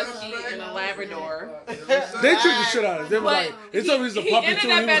he's a husky and a Labrador. They treat the shit out of him. They were But like, they told me he's a he puppy ended too.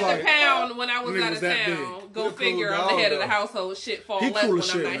 up He was at like, the pound when I was when he out was of that town. big. Go He a figure. cool I'm the head of dog, the household. Shit fall He left cool when as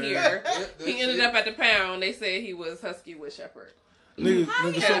I'm shit, not man. here. He ended up at the pound. They said he was husky with shepherd. niggas How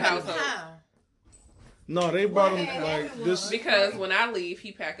you so Head of at the household. town? no, they brought him like this. Because when I leave,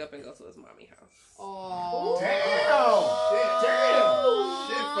 he pack up and go to his mommy house. Oh.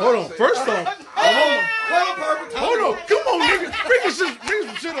 Hold on. First off, hold on. Come on, nigga. Bring some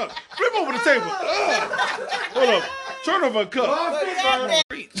shit up. Flip over the table. Hold up. Turn over a cup.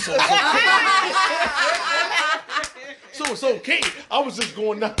 So it's okay. I was just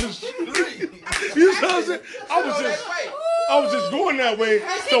going down the street. You know what I'm saying? I was just going that way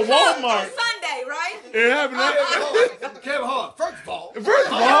to Walmart. Sunday, right? It happened. Kevin Hart. First of all.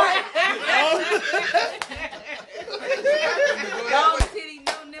 Dog titty,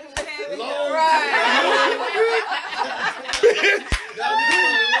 no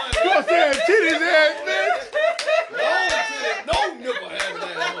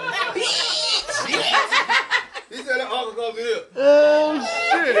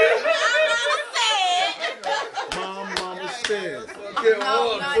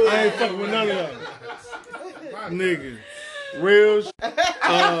I ain't fucking with none of y'all. Nigga. Real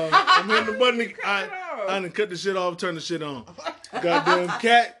I'm hitting the button. I done cut the shit off, turn the shit on. Goddamn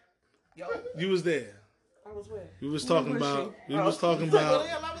cat. You was there. I was where? We was talking about. We was talking How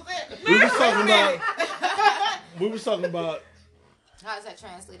does that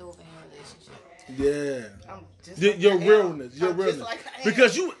translate over in your relationship? Yeah. Your realness. Your realness.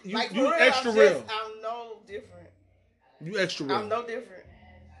 Because you extra real. I'm no different. You extra real. I'm no different.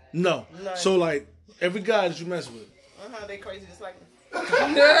 No. None. So like every guy that you mess with. They crazy just like me. I'm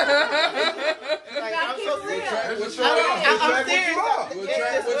so serious. What you are.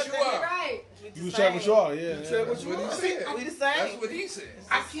 You attract what you are, yeah. That's what he said. We the same. That's what he said.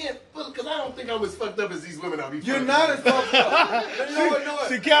 I can't, because I don't think I'm as fucked up as these women I be You're fucking. not as fucked up. No.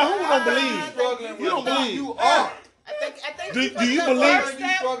 See, Cal, who don't believe? You don't believe. You are. I think Do you believe? You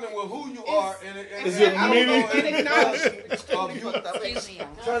struggling with who you are, and Is it meaning?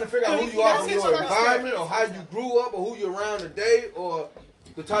 Trying to figure out who you are from your environment, or how you grew up, or who you're around today, or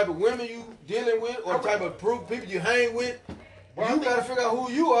the type of women you dealing with, or the type of people you hang with. You gotta figure out who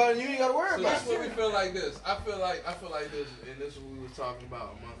you are, and you ain't gotta worry So about that's what we feel like this. I feel like this, and this is what we were talking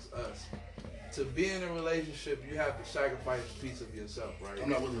about amongst us. To be in a relationship, you have to sacrifice a piece of yourself, right? I'm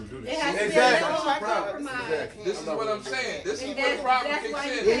not willing to do this. Exactly. This is what I'm saying. This is where the problem kicks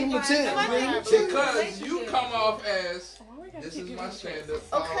in. Because you come off as, this is my standard.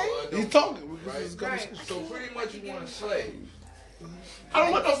 He's talking. Right? So pretty much you want a slave. I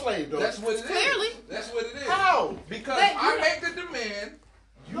don't want no slave, though. That's what it is. Clearly. That's what it is. How? Because I make the demand,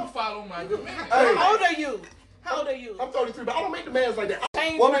 you follow my demand. How old are you? How old are you? I'm 33, but I don't make demands like that.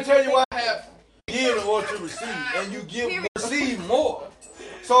 Let me tell you why I have give in order to receive, and you receive more.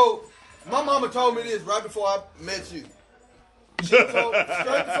 So my mama told me this right before I met you. She told straight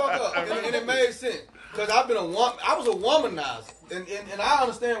the fuck up, and it made sense. Cause I was a womanizer, and I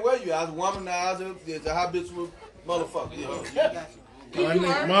understand where you are. I was a womanizer, it's a habitual motherfucker. You know. My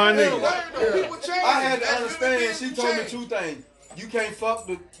nigga. I had to understand. She told me two things. You can't fuck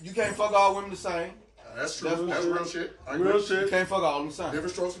all women the same. That's true. That's real shit. Real shit. You can't fuck all them the same.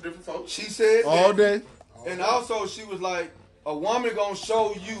 Different strokes for different folks. She said all day. And also she was like, a woman gonna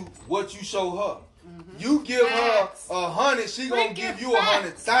show you what you show her. You give her 100, she gonna give you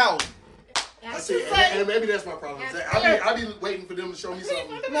 100,000. I see, and maybe that's my problem. I be waiting for them to show me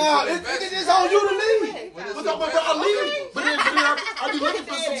something. No, it's on you to leave. But I leave. But then I be looking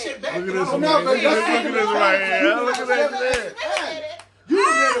for some shit back. Look at this. Look at this right here. Look at that. You the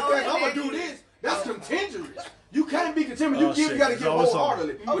matter of fact, I'm gonna do this. That's contingent. You can't be contingent. You gotta give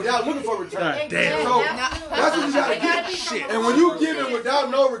wholeheartedly without looking for return. Damn. So that's what you gotta get. And when you give it without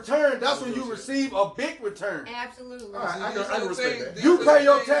no return, that's when you receive a big return. Absolutely. All right, I can respect that. You pay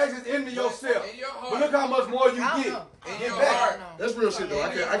your taxes into yourself. But look how much more you get. In your heart. That's real shit though. I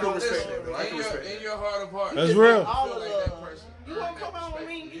can respect that though. I can respect that. In your heart of hearts. That's real. You won't come on with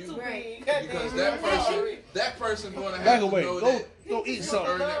me. You too big. Because that person gonna have Back to away. know Go eat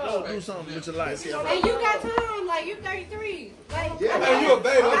something. Go do something with your life. And you got time, like you 33. Like, Yeah, man, you a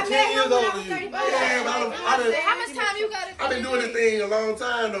baby. I'm 10 years older than you. How much time you got? I've been doing this thing a long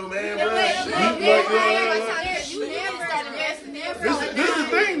time though, man. Bro. This is the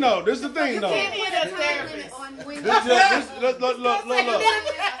thing though. This is the thing though.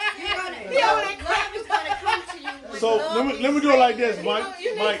 So let me do it like this, Mike.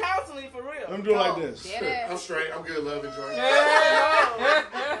 You need counseling for real. Let me do it like this. I'm straight. I'm good. Love and joy.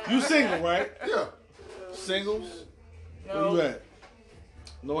 You single, right? Yeah. Singles? Where you at?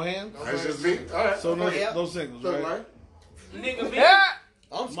 No hands? That's just me. All right. So no singles, right? Nigga,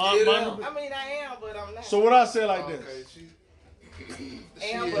 I'm scared. I mean, I am, but I'm not. So what I say like this?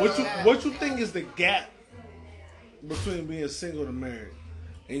 What you think is the gap between being single and married?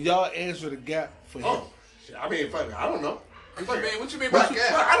 And y'all answer the gap for him. Oh, shit. I mean, fuck it. I don't know. What you mean by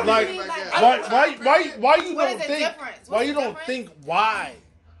gap? Like, why you don't think? Why you don't think why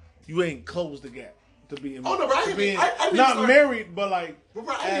you ain't closed the gap to being? Oh no, but I being not not married, but like. But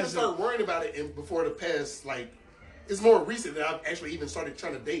I didn't even start worrying about it before the past. Like, it's more recent that I've actually even started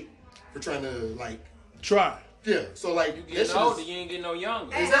trying to date for trying to like try. Yeah, so like you get older, you ain't getting no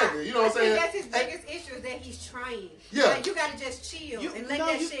younger. Exactly, you know what I'm saying? That's his biggest issue is that he's trying. Yeah, like, you gotta just chill and let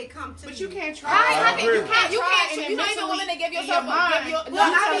that shit come to you. But you can't try. You can't. You're not even willing to give yourself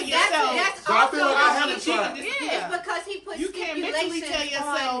that's so I feel like I haven't tried. It's because he puts you can't mentally tell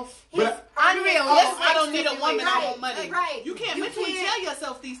yourself. I unrealistic. I don't need a woman. I Right, want money. right. You can't You mentally can't- tell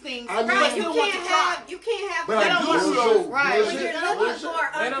yourself these things. I mean- but Right, still want to try. you can't have. But I do know. Right. When you're looking for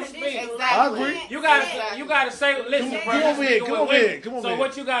Let 'em speak. unconditional. I agree. You gotta say. Listen, Come brother, over here, speaking come with over here, women. come over So here.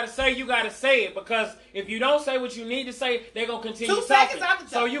 what you gotta say it because if you don't say what you need to say, they're gonna continue 2 talking. seconds, I'm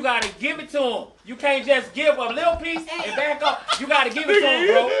So you gotta give it to them. You can't just give a little piece and back up. You gotta give it to them,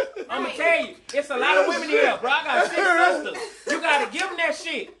 bro. I'm gonna tell you, it's a lot of women here, bro. I got 6 sisters. You gotta give them that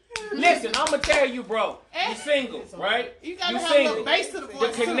shit. Listen, I'm gonna tell you, bro. You single, right? You gotta You have single. the base to the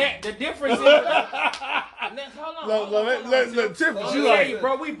voice. The difference is. Hold on. Let Tiff, I'm you gonna tell like, you,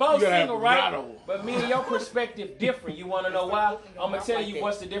 bro, we both you gotta single, have right? rattle. But me and your perspective different. You want to know why? I'm gonna tell you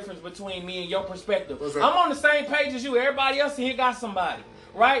what's the difference between me and your perspective. I'm on the same page as you. Everybody else in here got somebody,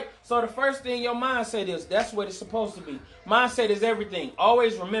 right? So the first thing your mindset is, that's what it's supposed to be. Mindset is everything.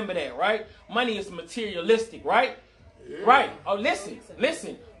 Always remember that, right? Money is materialistic, right? Right. Oh, listen.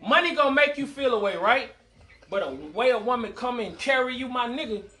 Money gonna make you feel a way, right? But a way a woman come and carry you, my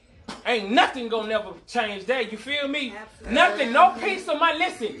nigga, ain't nothing gonna never change that. You feel me? Absolutely. Nothing. No piece of my.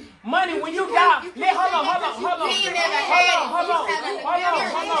 Listen, money when you die. Hold on.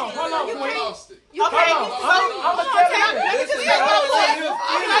 Okay, I'ma tell you. let me just say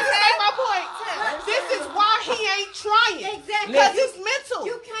my point. This is why he ain't trying. Exactly. Because it's mental.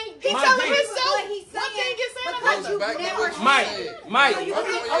 You can't. He My telling G. himself What he's one thing is saying because another. you Back to never. what you Mike, said. Mike, So you Back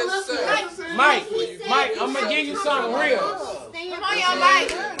to can't- what you said. Mike, He said Mike, you I'm gonna can't give you come something from real. understand Come on, y'all, Mike.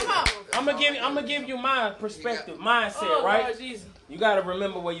 Come on. I'm gonna give you my perspective, mindset, right? You gotta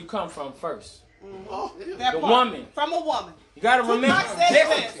remember where you come from first. That The part. woman. From a woman. You gotta remember. Tupac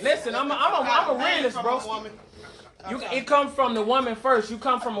said Listen. I'm a realist, From bro. a woman. It comes from the woman first. You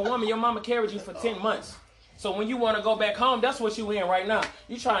come from a woman. Your mama carried you for 10 months. So when you want to go back home, that's what you in right now.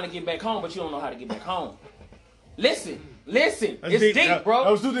 You trying to get back home, but you don't know how to get back home. Listen. That's It's deep, bro.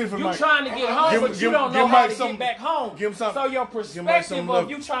 That was too deep for You Mike. trying to get home, Give- but you give- don't give know how Mike to something. get back home. Give him something. So your Give Mike some perspective love. of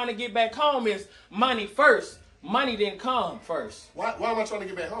you trying to get back home is money first. Money didn't come first. Why am I trying to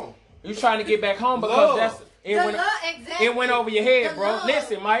get back home? You trying to get back home because Love. that's The love, exactly. it went over your head, The bro. love.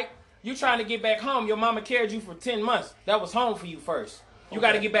 Listen, Mike, you trying to get back home. Your mama carried you for 10 months. That was home for you first. You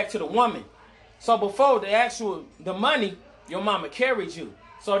got to get back to the woman. So before the money, your mama carried you.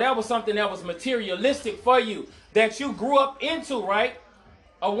 So that was something that was materialistic for you that you grew up into, right?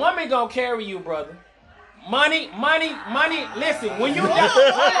 A woman gonna carry you, brother. Money. Listen, when you die,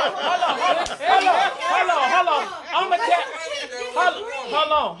 hold on. I'm gonna tell.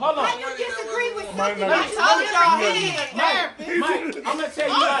 Hold on. Why you disagree with Mike, something? Mike, I told y'all. Mike, I'm gonna tell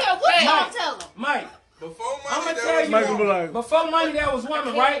you. I don't care what y'all tell him. Mike. Before I'm money, gonna tell you, Mike will be like, before money that was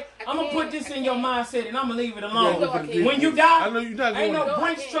woman, right? I'm gonna put this in your mindset and I'm gonna leave it alone. Yeah, When you die, I know you're not ain't going no to.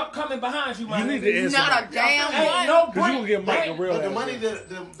 Brinks truck coming behind you, my You need nigga. to answer. Not a damn Ain't one. no Because you Brinks. will get Mike a real But the ass. money that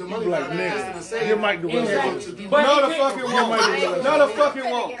the money You like that I'm asking to nigga. say. Give Mike the real ass. Exactly. But No, he the can't- fuck it won't. No, the fuck it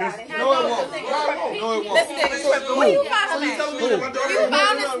won't. No, it won't. No, it won't. Listen to this. Where you found him at? You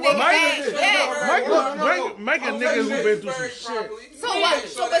found this nigga at? Yeah. Mike a nigga who been through some shit. So what?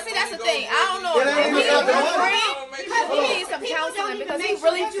 So, but see, that's the thing. I don't know. It ain't If he even about the free, he needs some counseling because he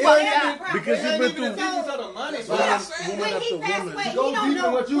really fucked up. Because It he ain't been even the through business of the money, bro. woman When after he passed woman. away, he Go don't deep in know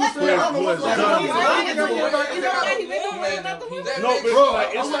what you what said. I don't know what's Where's going on. Johnny? No,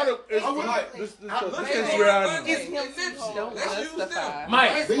 but it's not a. This is reality.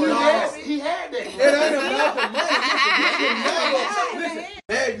 Mike. He had that. It ain't about the money.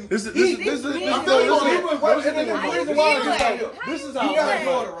 Listen, This is this is how he got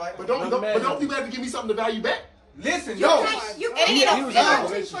order, right? But don't you have to give me something to value back? Listen, You yo. can't, you And he can't don't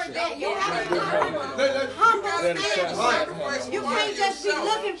just feel be looking for that. You have to humble standards. You can't just be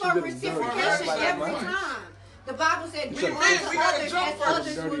looking for reciprocation every time. The Bible said, do We unto gotta others jump as first.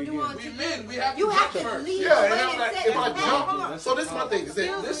 others will do unto We you. men, we have to You have jump to first. lead the Yeah, way and and I'm like, set if I the jump, bar. so this is my thing. Is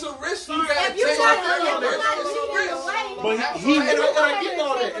that This a risk you gotta If you take. try to That's live a risk. somebody It's a lead your risk. way, But and I get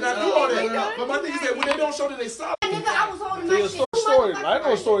all that, and I do all that. But my thing is that when they don't show that they solid, nigga, I was holding See, my a shit. story. I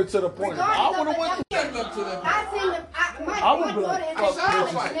know a story to the point. I Regardless would of have went. the I seen the, I would be like, fuck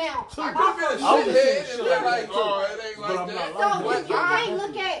daughter now. I could feel a I was shithead and be like, oh, it ain't But like I'm that. not So like you can't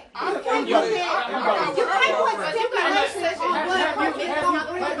look at, you can't put stipulations on what a person is going to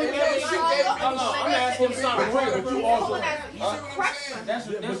Hold on, I'm asking something real. But you also. That's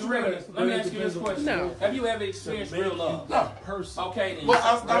realness. Let me ask you this question. No. Have you ever experienced real love? Not person. Okay, then. but He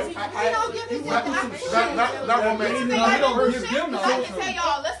don't give his not romantic. I can tell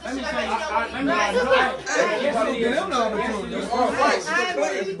y'all, let's Let me I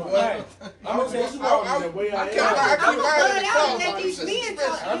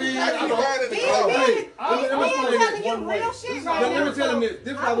tell him this.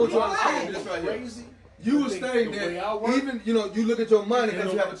 This is what I want you to understand. This right here. You were saying that even, you look at your money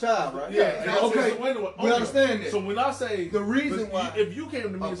because you have a child, right? Yeah. Okay. We understand that. So when I say the reason why if you came to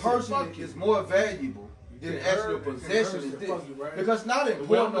me a person is more valuable than actual possession is this. Because it's not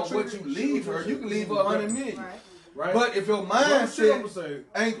important on what you leave her. You can leave her 100 million. Right. But if your mindset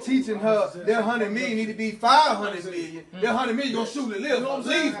ain't teaching her that 100 million need to be 500 million, that 100 million gonna shoot and live.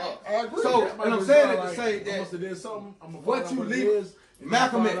 Leave her. So, and I'm saying it to say that what you leave,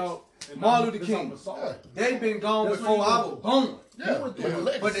 Malcolm X, Martin Luther King, they've been gone before I was born.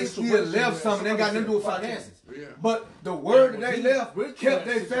 But they still left something. They ain't got nothing to do with finances. But the word that they left kept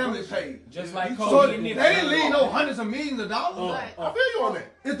their family paid. Just like so Kobe. they didn't leave no hundreds of millions of dollars. I feel you on that.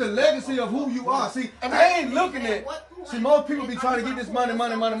 It's the legacy of who you are. See, I ain't looking at. See, most people be trying to get this money.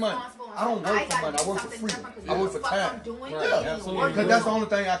 I don't work for money. I work for freedom. I work for time. Absolutely. Because that's the only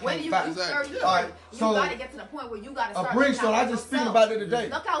thing I can't buy. All right. So you gotta get to the point where you gotta start. A Bridgestone. I just speaking about it today.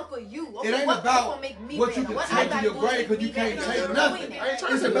 Look out for you. Okay, it ain't about what you can take to your grave because you can't take nothing.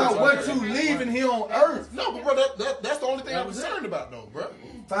 It's about what you leaving here on earth. No, but bro, that's the only thing I'm concerned about, though, bro.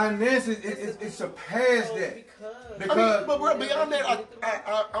 Finances, it surpassed that. Because, I mean, but bro, beyond that,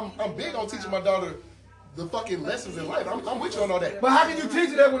 I'm big on teaching my daughter the fucking lessons in life. I'm with you on all that. But how can you teach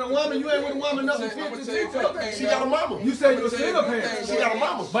her that with a woman? You ain't with a woman nothing 50 She got a mama. You said you're a single parent. She got a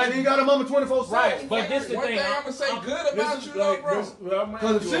mama. But you got a mama 24/7. Right, but this the thing. I'm gonna say good about you, though, bro.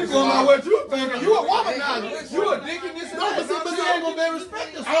 Because if she going by what you thinking, you a womanizer. You a dick in this and that. But you ain't gonna be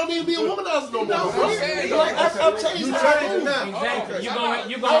respected. I don't need to be a womanizer no more, bro. I've changed now. Exactly.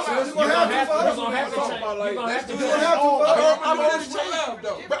 You're gonna have to. I'm always changed,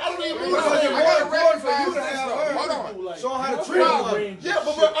 though. But I don't even move the same way. Show how to treat her. Yeah,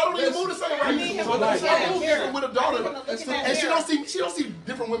 but bro, I don't even move the same way. So I move different with a daughter, and she don't see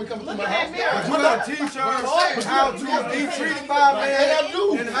different women coming through my house. But you gotta teach her how to be treated by a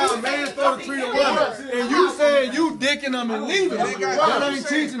man and how a man's supposed to treat a woman. And you saying you dicking them and leaving them. That ain't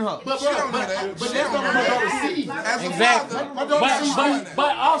teaching her. But that's not what my daughter sees. Exactly.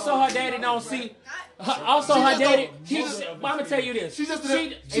 But also her daddy don't see. Also, her daddy. I'm gonna tell you this. She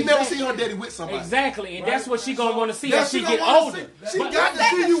never seen her daddy with somebody. Exactly, and that's what she gonna want to see as she get older. She got to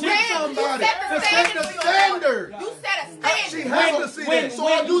see you with somebody. To set the standard. You set a standard. She has to see that. So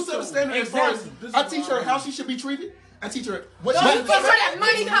I do set a standard as far as I teach her how she should be treated. I teach her what you teach her that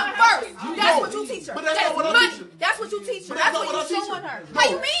money come first. That's what you teach her. But that's not what I teach her. That's what you teach her. That's what you showing her. How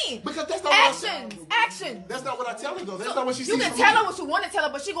you mean? Because that's not Action. That's not what I tell her though. That's not what she sees. You can tell her what you want to tell her,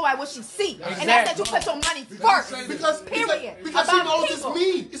 but she go by what she see, and that's that you put your money first. Because period. Because she knows it's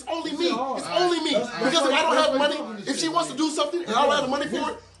me. It's only me. It's only me. Because if I don't have money, if she wants to do something and I don't have the money for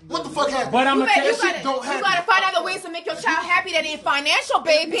it. What the fuck happened? But I'm gonna tell you gotta find other ways to make your child happy that ain't financial,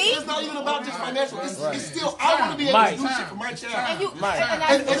 baby. It's not even about just financial. It's still I want to be able to do shit for my child.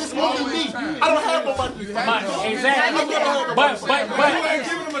 And it's only me. I don't have nobody to do financial. Exactly. But you ain't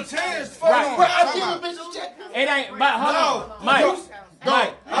giving them a chance. Right. But I'm giving bitches check. It ain't. But hold on, Mike. You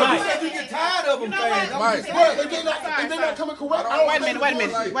said you get tired of them fast. Mike, if they're not coming correct, wait a minute.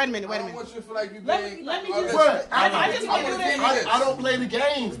 I don't want you to feel like you being. Let me just. I just want to do this. I don't play the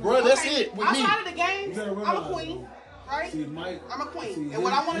games, bro. That's it with me. Outside of the games, I'm a queen. Right? I'm a queen. And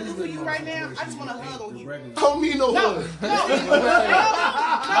what I want to do for you right now, I just want to hug on you. Don't mean no hug. That's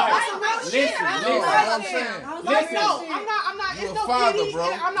real shit. I'm not. It's no father,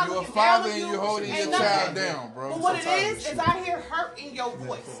 bro. I'm not you're a looking father down on and you. you're holding your child down, bro. But what it is I hear hurt in your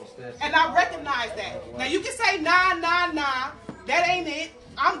voice. And I recognize that. Now you can say, nah, that ain't it.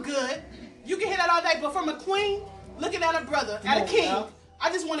 I'm good. You can hear that all day. But from a queen, looking at a brother, at a king, I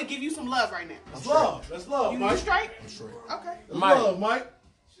just want to give you some love right now. That's love. That's love, Mike. You straight? I'm straight. Okay. That's love, Mike.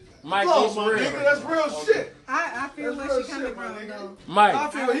 Mike, love, my nigga. That's real shit. I feel where she coming from, though. Mike. I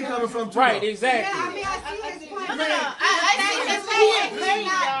feel where he coming from, too. Right, exactly. Yeah, I mean, I see his point.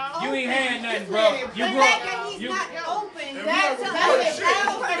 You ain't had nothing, bro. You grew up. He's not open.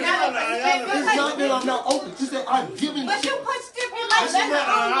 I'm not open. She said I'm giving. But you put stipulations on that.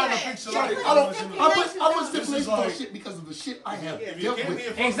 I put stipulations on shit because of the shit I have dealt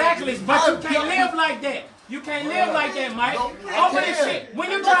with. Exactly, but you can't live like that. You can't live like that, Mike. Over this shit. When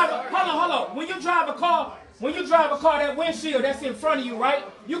you drive, hold on. When you drive a car, that windshield that's in front of you, right?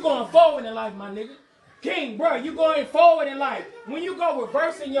 You going forward in life, my nigga. King, bro, you going forward in life. When you go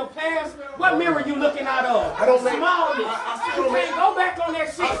reversing your past, what mirror you looking out of? I don't make. Smallness. You can't go back on that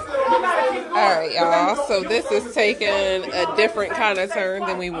shit. You gotta keep going. All right, y'all. So this is taking a different kind of turn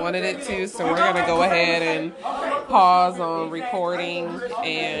than we wanted it to. So we're gonna go ahead and pause on recording,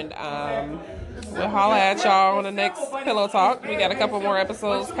 and we'll holla at y'all on the next Pillow Talk. We got a couple more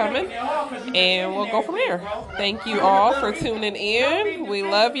episodes coming, and we'll go from there. Thank you all for tuning in. We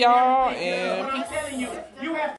love y'all, and peace.